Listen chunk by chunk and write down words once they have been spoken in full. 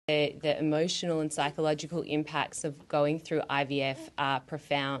The emotional and psychological impacts of going through IVF are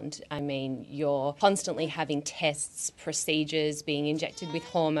profound. I mean, you're constantly having tests, procedures, being injected with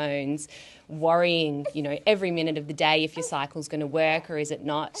hormones, worrying, every minute of the day if your cycle's going to work or is it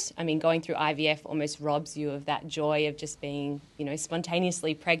not. I mean, going through IVF almost robs you of that joy of just being,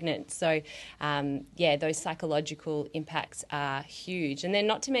 spontaneously pregnant. So, those psychological impacts are huge. And then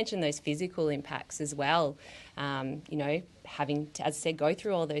not to mention those physical impacts as well. Having to, as I said, go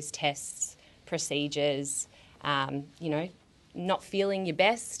through all those tests, procedures, not feeling your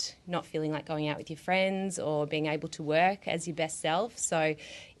best, not feeling like going out with your friends or being able to work as your best self. So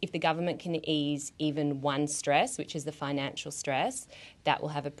if the government can ease even one stress, which is the financial stress, that will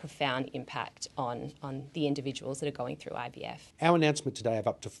have a profound impact on the individuals that are going through IVF. Our announcement today of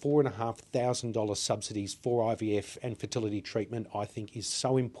up to $4,500 subsidies for IVF and fertility treatment, I think, is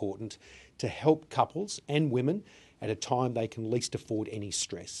so important to help couples and women at a time they can least afford any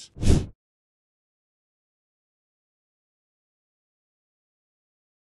stress.